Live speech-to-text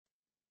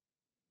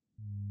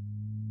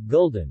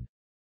Gulden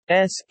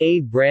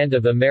S.A. brand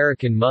of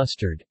American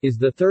mustard, is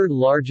the third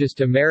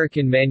largest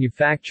American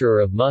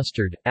manufacturer of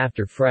mustard,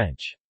 after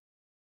French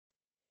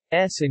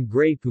and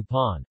Grey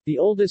Poupon. The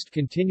oldest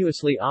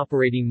continuously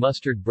operating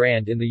mustard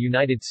brand in the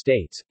United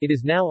States, it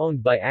is now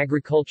owned by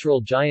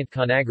agricultural giant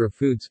Conagra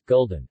Foods.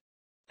 Gulden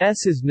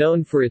is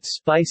known for its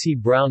spicy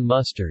brown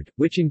mustard,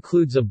 which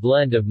includes a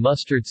blend of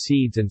mustard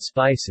seeds and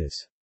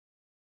spices.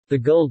 The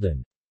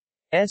Gulden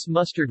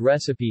mustard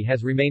recipe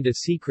has remained a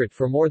secret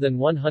for more than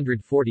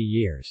 140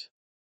 years.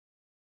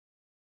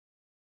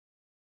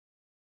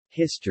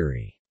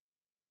 History.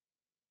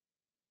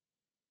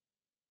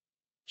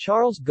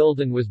 Charles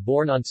Gulden was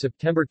born on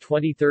September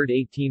 23,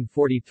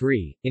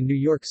 1843, in New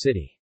York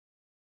City.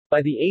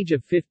 By the age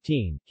of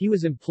 15, he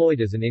was employed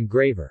as an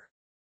engraver.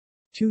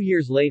 2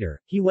 years later,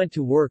 he went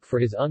to work for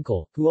his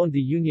uncle, who owned the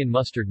Union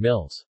Mustard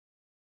Mills.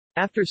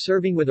 After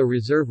serving with a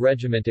reserve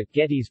regiment at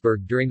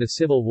Gettysburg during the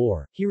Civil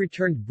War, he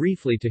returned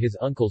briefly to his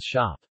uncle's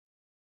shop.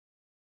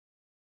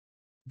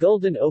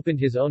 Gulden opened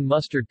his own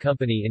mustard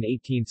company in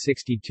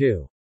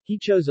 1862. He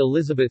chose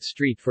Elizabeth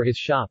Street for his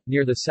shop,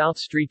 near the South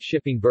Street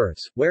shipping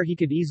berths, where he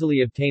could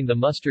easily obtain the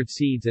mustard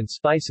seeds and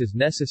spices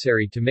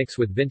necessary to mix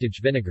with vintage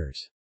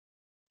vinegars.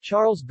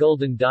 Charles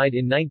Gulden died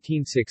in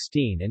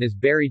 1916 and is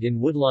buried in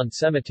Woodlawn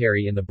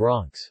Cemetery in the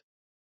Bronx.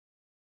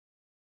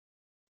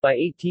 By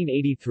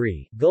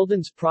 1883,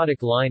 Gulden's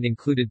product line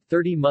included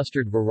 30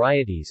 mustard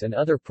varieties and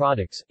other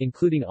products,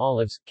 including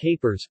olives,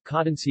 capers,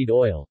 cottonseed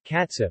oil,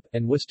 catsup,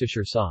 and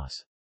Worcestershire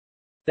sauce.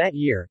 That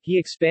year, he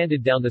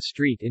expanded down the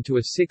street into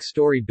a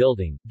 6-story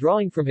building.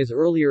 Drawing from his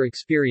earlier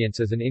experience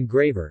as an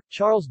engraver,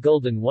 Charles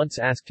Gulden once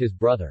asked his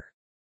brother,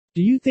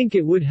 "Do you think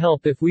it would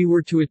help if we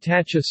were to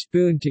attach a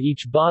spoon to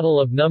each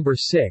bottle of number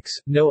 6,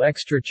 no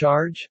extra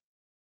charge?"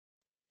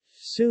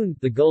 Soon,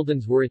 the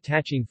Guldens were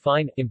attaching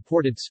fine,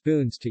 imported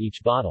spoons to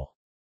each bottle.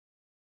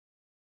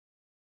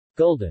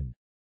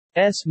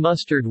 Gulden's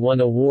mustard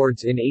won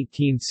awards in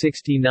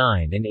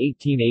 1869 and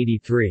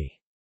 1883.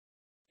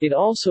 It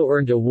also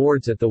earned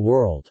awards at the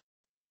World's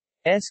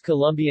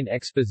Columbian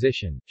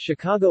Exposition,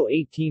 Chicago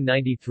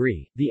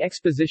 1893, the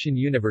Exposition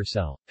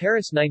Universelle,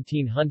 Paris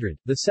 1900,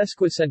 the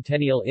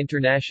Sesquicentennial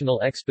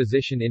International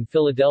Exposition in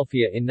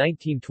Philadelphia in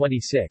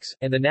 1926,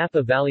 and the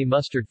Napa Valley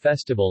Mustard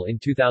Festival in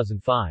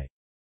 2005.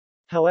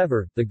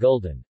 However, the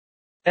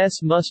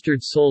Gulden's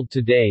mustard sold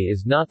today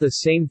is not the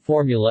same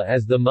formula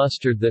as the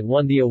mustard that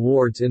won the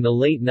awards in the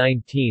late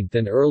 19th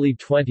and early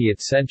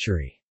 20th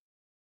century.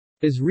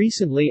 As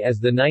recently as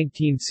the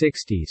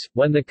 1960s,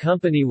 when the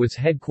company was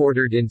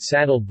headquartered in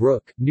Saddle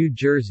Brook, New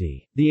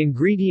Jersey, the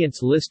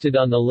ingredients listed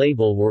on the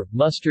label were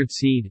mustard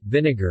seed,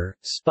 vinegar,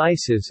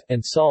 spices,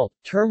 and salt.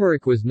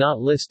 Turmeric was not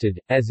listed,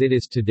 as it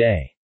is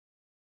today.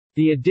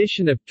 The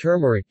addition of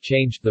turmeric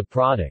changed the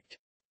product's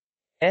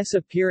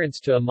appearance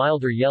to a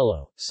milder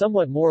yellow,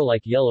 somewhat more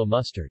like yellow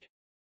mustard.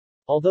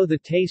 Although the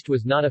taste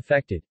was not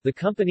affected, the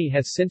company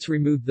has since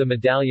removed the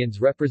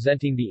medallions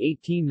representing the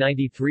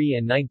 1893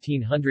 and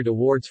 1900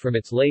 awards from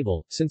its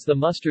label, since the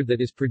mustard that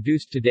is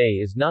produced today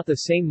is not the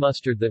same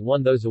mustard that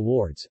won those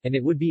awards, and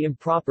it would be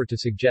improper to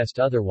suggest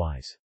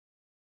otherwise.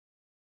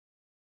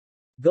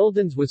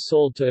 Gulden's was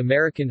sold to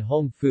American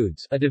Home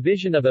Foods, a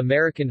division of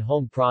American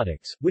Home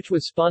Products, which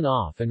was spun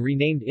off and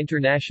renamed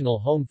International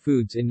Home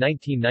Foods in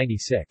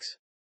 1996.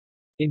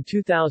 In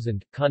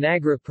 2000,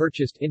 Conagra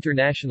purchased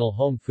International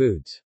Home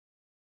Foods.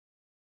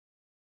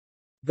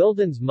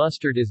 Gulden's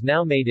mustard is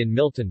now made in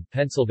Milton,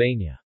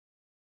 Pennsylvania.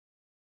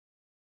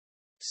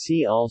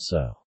 See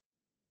also: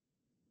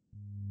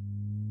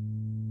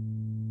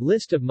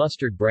 List of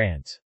mustard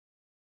brands.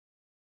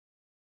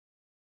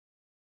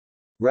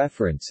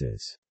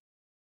 References.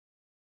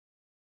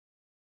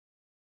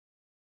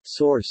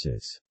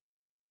 Sources.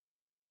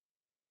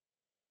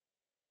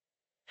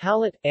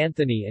 Hallett,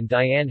 Anthony and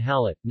Diane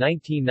Hallett,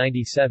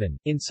 1997,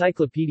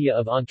 Encyclopedia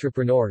of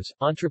Entrepreneurs,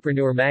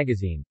 Entrepreneur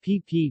Magazine,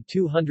 pp.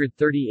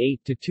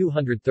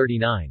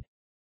 238-239.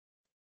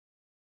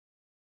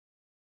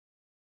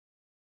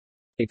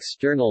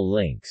 External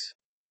links.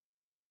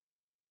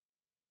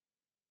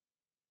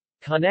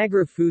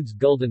 Conagra Foods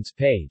Gulden's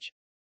page.